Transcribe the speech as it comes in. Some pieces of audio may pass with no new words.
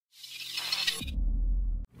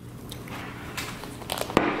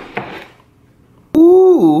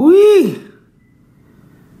Whee!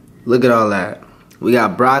 Look at all that. We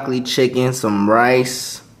got broccoli, chicken, some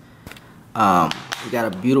rice. We got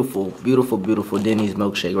a beautiful, beautiful, beautiful Denny's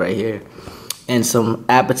milkshake right here. And some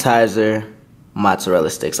appetizer mozzarella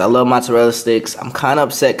sticks. I love mozzarella sticks. I'm kind of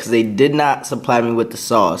upset because they did not supply me with the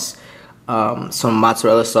sauce. Some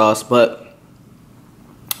mozzarella sauce, but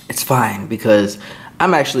it's fine because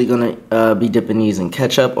I'm actually going to be dipping these in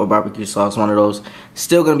ketchup or barbecue sauce, one of those.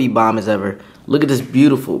 Still going to be bomb as ever. Look at this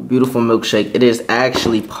beautiful, beautiful milkshake. It is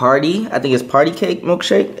actually party. I think it's party cake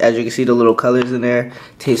milkshake. As you can see, the little colors in there.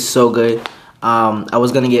 Tastes so good. I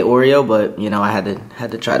was going to get Oreo, but, you know, I had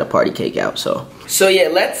to try the party cake out, so. So, yeah,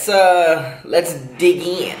 let's dig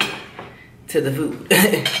in to the food.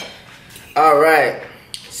 All right.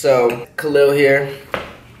 So, Khalil here.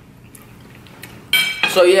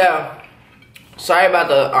 So, yeah. Sorry about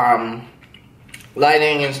the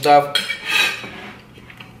lighting and stuff.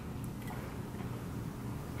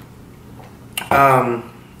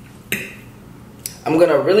 I'm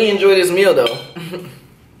gonna really enjoy this meal though.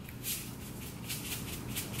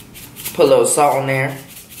 Put a little salt on there.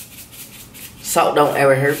 Salt don't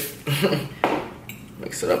ever hurt.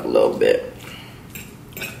 Mix it up a little bit.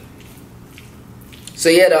 So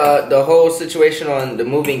yeah, the whole situation on the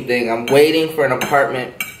moving thing, I'm waiting for an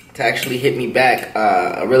apartment to actually hit me back.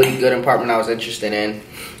 A really good apartment I was interested in.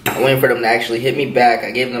 I'm waiting for them to actually hit me back.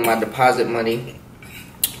 I gave them my deposit money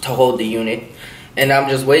to hold the unit, and I'm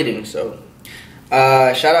just waiting. So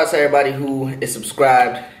shout out to everybody who is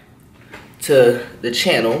subscribed to the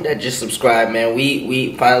channel that just subscribed, man.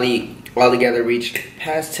 We finally all together reached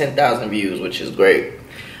past 10,000 views, which is great.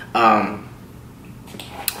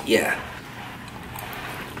 Yeah.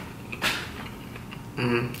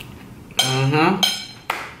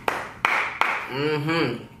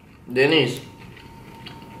 Denny's,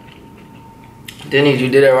 you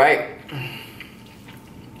did it right.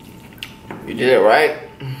 You did it right.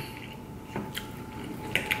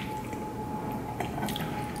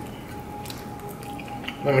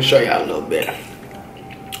 Let me show y'all a little bit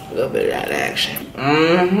of that action.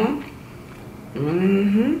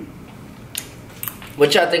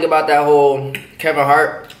 What y'all think about that whole Kevin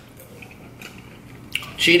Hart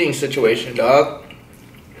cheating situation, dog?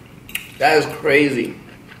 That is crazy.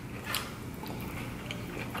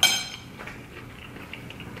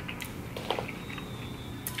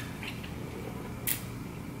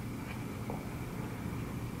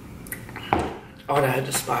 Oh, that hit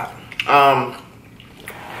the spot.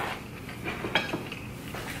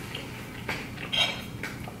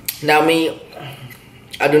 Now me,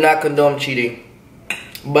 I do not condone cheating,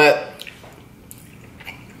 but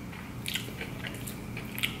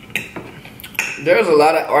there's a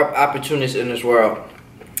lot of opportunists in this world,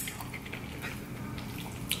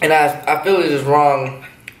 and I feel it is wrong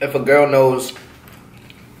if a girl knows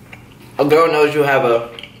you have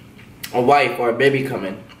a wife or a baby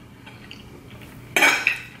coming,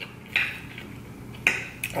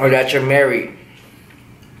 or that you're married,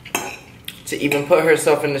 to even put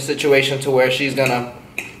herself in the situation to where she's gonna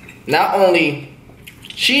not only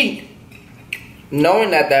cheat,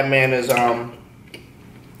 knowing that that man is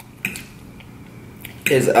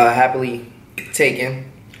happily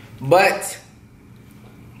taken, but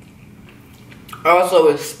also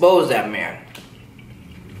expose that man.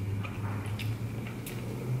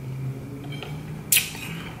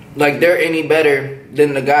 Like they're any better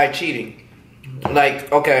than the guy cheating.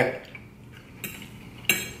 Like, okay,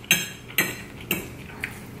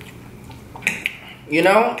 you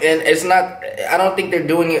know, and it's not, I don't think they're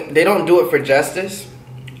doing it, they don't do it for justice.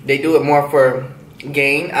 They do it more for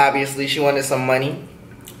gain. Obviously, she wanted some money.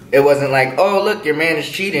 It wasn't like, oh, look, your man is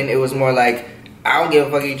cheating. It was more like, I don't give a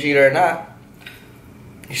fuck if you cheat or not.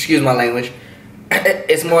 Excuse my language.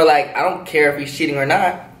 It's more like, I don't care if he's cheating or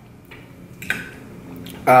not.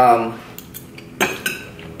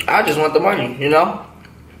 I just want the money, you know?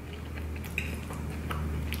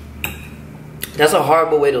 That's a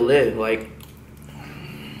horrible way to live. Like,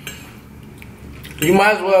 you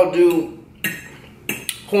might as well do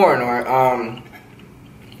porn or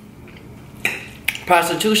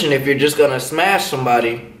prostitution if you're just gonna smash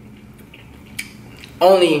somebody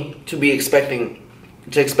only to be expect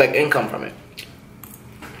income from it.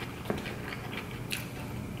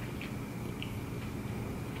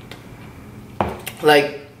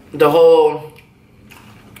 Like the whole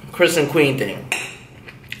Chris and Queen thing.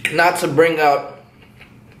 Not to bring out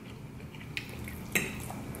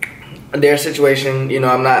their situation, you know,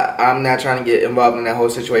 I'm not trying to get involved in that whole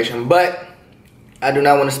situation, but I do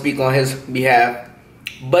not want to speak on his behalf.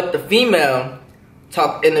 But the female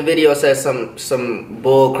talk in the video says some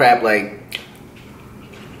bull crap like,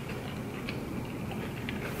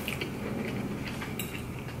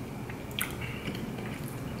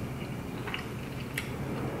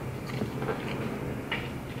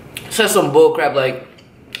 said some bullcrap like,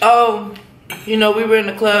 oh, you know, we were in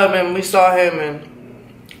the club and we saw him and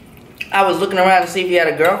I was looking around to see if he had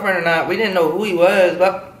a girlfriend or not. We didn't know who he was,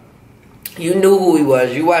 but you knew who he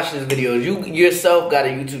was. You watched his videos. You yourself got a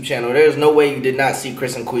YouTube channel. There's no way you did not see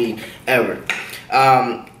Chris and Queen ever.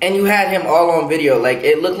 And you had him all on video. Like,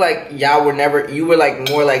 it looked like y'all were never, you were like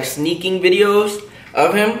more like sneaking videos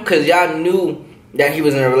of him because y'all knew that he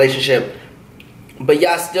was in a relationship. But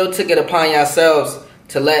y'all still took it upon yourselves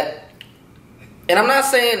to let, and I'm not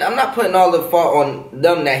saying, I'm not putting all the fault on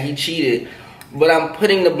them that he cheated, but I'm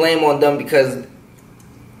putting the blame on them because,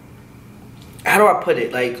 how do I put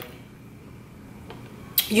it? Like,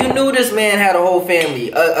 you knew this man had a whole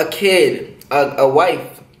family, a kid, a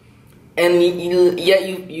wife, and yet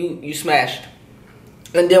you smashed,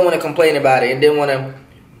 and didn't want to complain about it, and didn't want to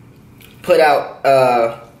put out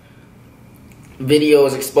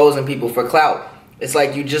videos exposing people for clout. It's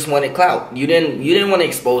like you just wanted clout. You didn't want to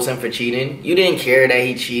expose him for cheating. You didn't care that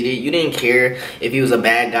he cheated. You didn't care if he was a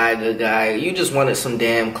bad guy, good guy. You just wanted some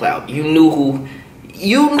damn clout. You knew who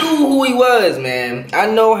he was, man. I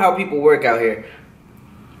know how people work out here.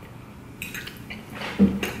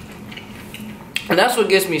 And that's what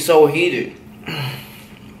gets me so heated.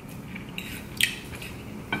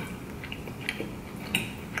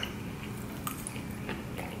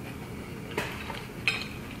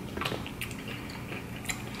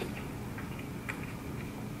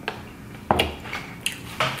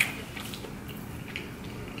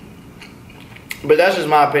 But that's just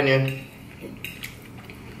my opinion.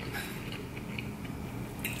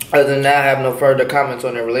 Other than that, I have no further comments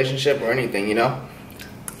on their relationship or anything, you know?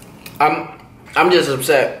 I'm just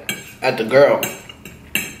upset at the girl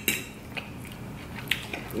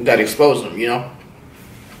that exposed him, you know?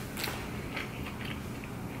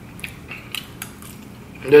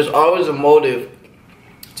 There's always a motive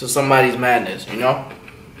to somebody's madness, you know?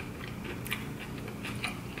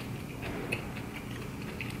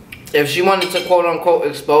 If she wanted to quote unquote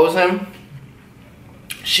expose him,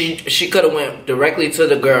 she could have went directly to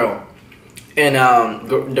the girl and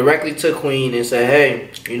directly to Queen and said,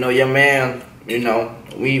 hey, you know, your man, you know,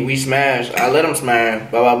 we smashed. I let him smash,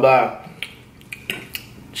 blah blah blah.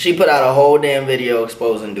 She put out a whole damn video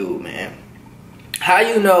exposing dude, man. How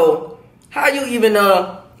you even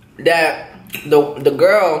know that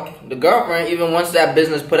the girlfriend even wants that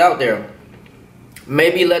business put out there?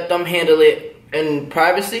 Maybe let them handle it in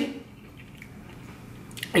privacy.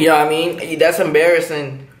 You know what I mean? That's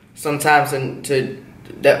embarrassing sometimes to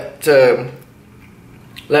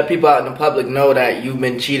let people out in the public know that you've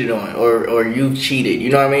been cheated on or you've cheated. You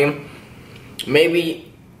know what I mean?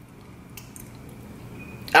 Maybe,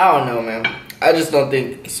 I don't know, man. I just don't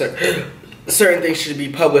think certain things should be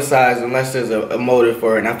publicized unless there's a motive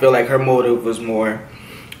for it. And I feel like her motive was more,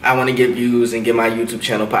 I want to get views and get my YouTube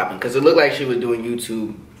channel popping. Because it looked like she was doing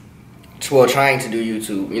YouTube, well, trying to do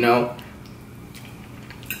YouTube, you know?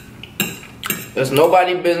 It's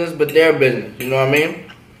nobody's business but their business, you know what I mean?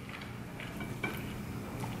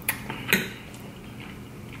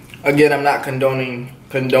 Again, I'm not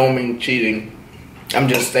condoning cheating. I'm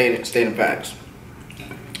just stating facts.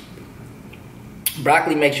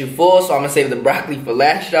 Broccoli makes you full, so I'm gonna save the broccoli for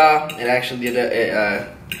last, y'all. It actually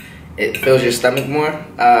it fills your stomach more.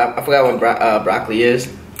 I forgot what broccoli is,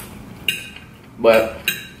 but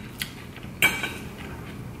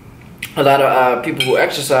a lot of people who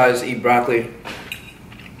exercise eat broccoli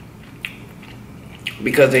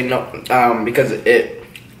because they know because it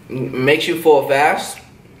makes you full fast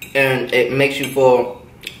and it makes you full,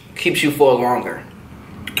 keeps you full longer.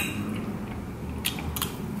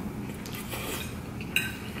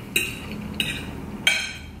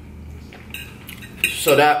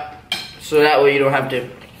 So that way you don't have to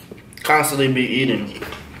constantly be eating.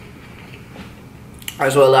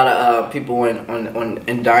 That's what a lot of people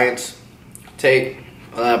in diets take.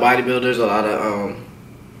 A lot of bodybuilders, a lot of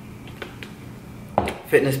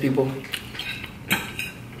fitness people.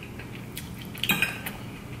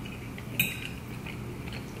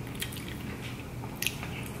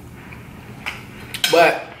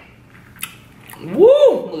 But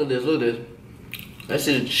woo! Look at this! Look at this! Let's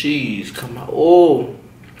see the cheese come out. Oh,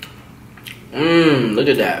 look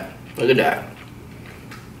at that! Look at that!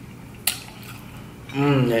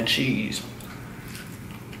 That cheese.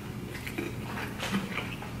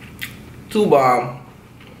 Too bomb.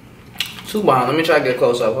 Too bomb. Let me try to get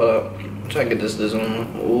close up. Hold up. Try to get this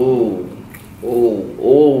one. Oh, oh,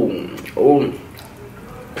 oh, oh.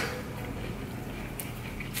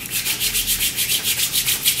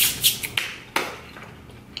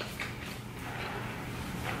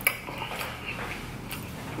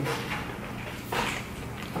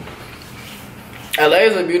 LA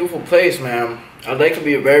is a beautiful place, man. LA can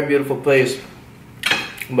be a very beautiful place,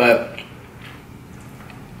 but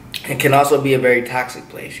it can also be a very toxic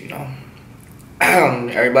place, you know.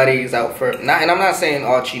 Everybody's out for and I'm not saying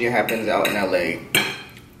all cheating happens out in LA.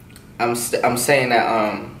 I'm saying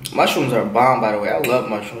that mushrooms are bomb, by the way. I love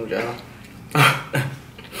mushrooms, y'all.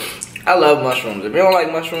 I love mushrooms. If you don't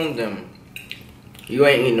like mushrooms, then you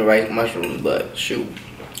ain't eating the right mushrooms, but shoot.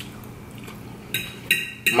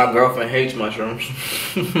 My girlfriend hates mushrooms.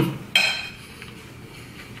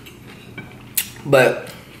 But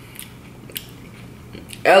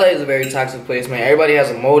LA is a very toxic place, man. Everybody has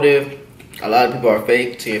a motive. A lot of people are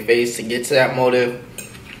fake to your face to get to that motive.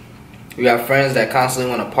 You got friends that constantly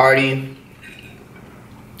want to party.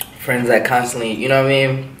 Friends that constantly, you know what I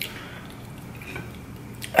mean?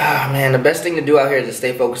 Ah, man, the best thing to do out here is to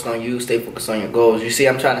stay focused on you, stay focused on your goals. You see,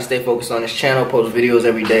 I'm trying to stay focused on this channel, post videos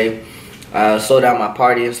every day. Slow down my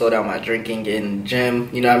partying, slow down my drinking, get in the gym,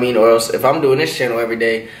 you know what I mean? Or else if I'm doing this channel every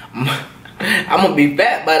day, I'm gonna be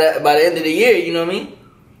fat by the end of the year, you know what I mean?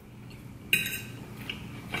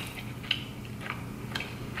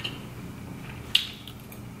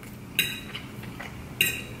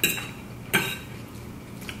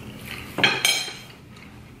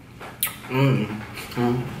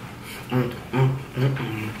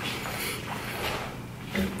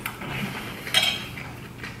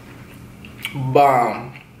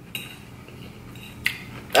 Bomb.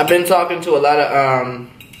 I've been talking to a lot of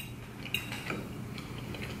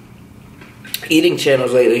eating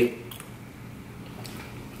channels lately.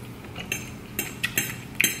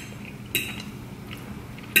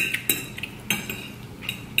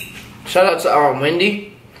 Shout out to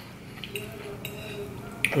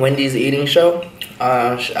Wendy's eating show.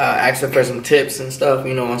 Asking for some tips and stuff,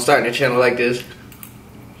 you know, on starting a channel like this.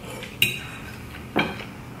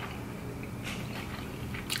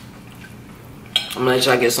 I'm gonna let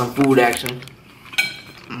y'all get some food action.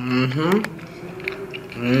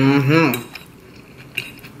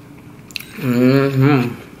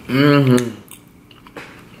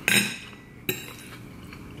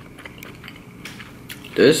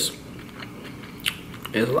 This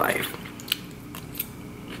is life.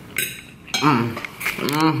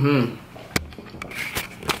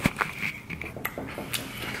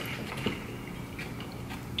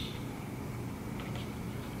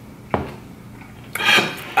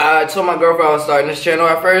 I told my girlfriend I was starting this channel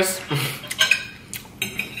at first,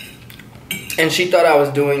 and she thought I was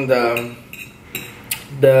doing the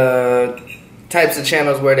types of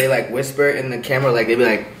channels where they like whisper in the camera, like they be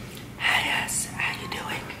like, "Hi guys, how you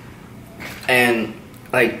doing?" And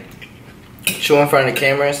like show in front of the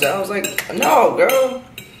camera and stuff. I was like, "No, girl,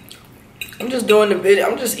 I'm just doing the video.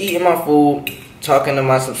 I'm just eating my food, talking to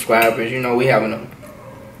my subscribers. You know, we having a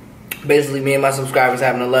basically me and my subscribers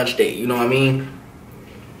having a lunch date. You know what I mean?"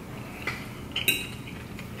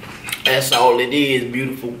 That's all it is,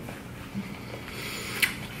 beautiful.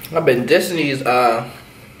 I've been dissing these,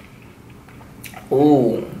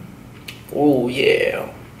 ooh,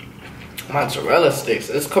 yeah, mozzarella sticks.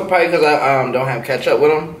 It's probably because I don't have ketchup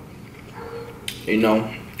with them. You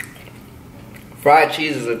know, fried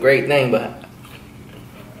cheese is a great thing, but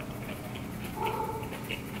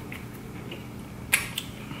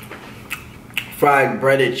fried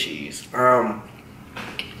breaded cheese.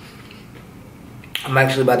 I'm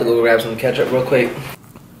actually about to go grab some ketchup real quick.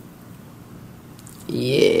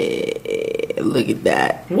 Yeah, look at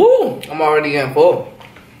that. Woo! I'm already getting full.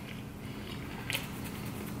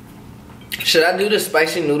 Should I do the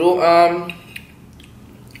spicy noodle,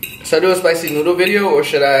 should I do a spicy noodle video or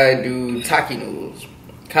should I do taki noodles?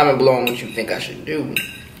 Comment below on what you think I should do.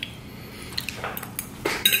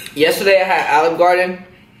 Yesterday I had Olive Garden.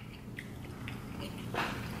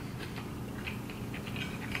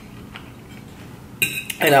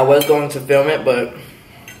 And I was going to film it, but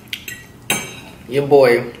your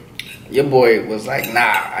boy was like,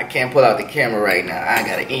 nah, I can't pull out the camera right now. I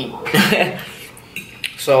gotta eat.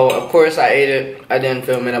 So, of course, I ate it. I didn't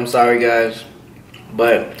film it. I'm sorry, guys.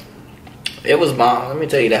 But it was bomb. Let me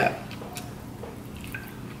tell you that.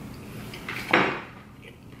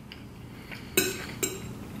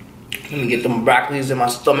 Let me get them broccolis in my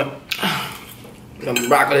stomach. Them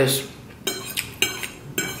broccolis.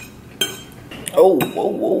 Oh, whoa,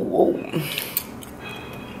 whoa, whoa.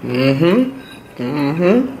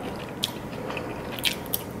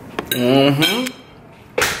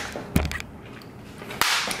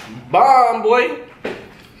 Bomb, boy.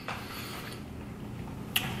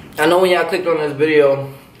 I know when y'all clicked on this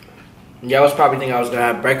video, y'all was probably thinking I was gonna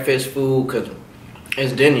have breakfast food because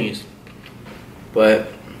it's Denny's. But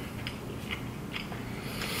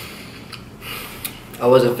I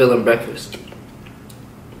wasn't feeling breakfast.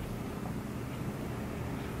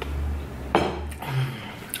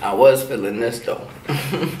 I was feeling this though.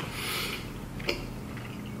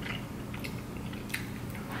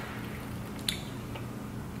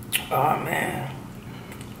 Oh man.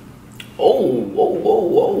 Oh, whoa, whoa,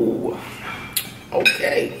 whoa.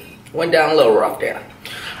 Okay. Went down a little rough there.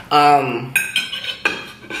 Now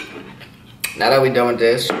that we're done with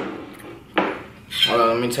this, hold on,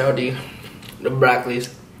 let me tell the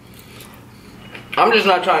broccolis. I'm just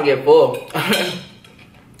not trying to get full.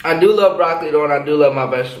 I do love broccoli though, and I do love my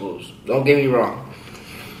vegetables. Don't get me wrong.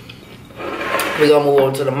 We're gonna move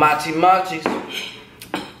on to the machis.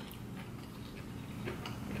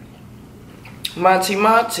 Machi.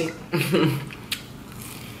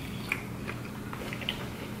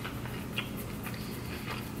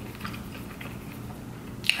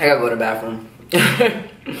 I gotta go to the bathroom.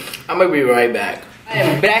 I'm gonna be right back. I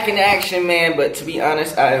am back in action, man, but to be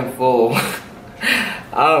honest, I am full.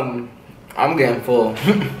 I'm getting full.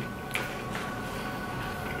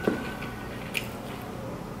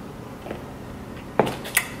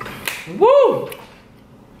 Woo!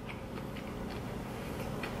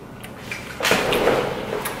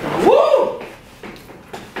 Woo!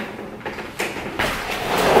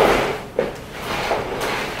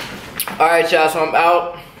 Alright, y'all, so I'm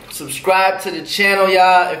out. Subscribe to the channel,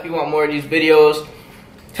 y'all, if you want more of these videos.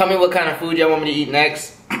 Tell me what kind of food y'all want me to eat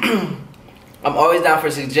next. I'm always down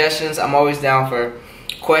for suggestions. I'm always down for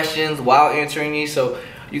questions while answering these. So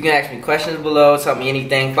you can ask me questions below. Tell me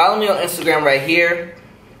anything. Follow me on Instagram right here.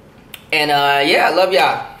 And yeah, I love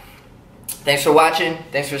y'all. Thanks for watching.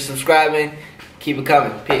 Thanks for subscribing. Keep it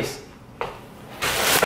coming. Peace.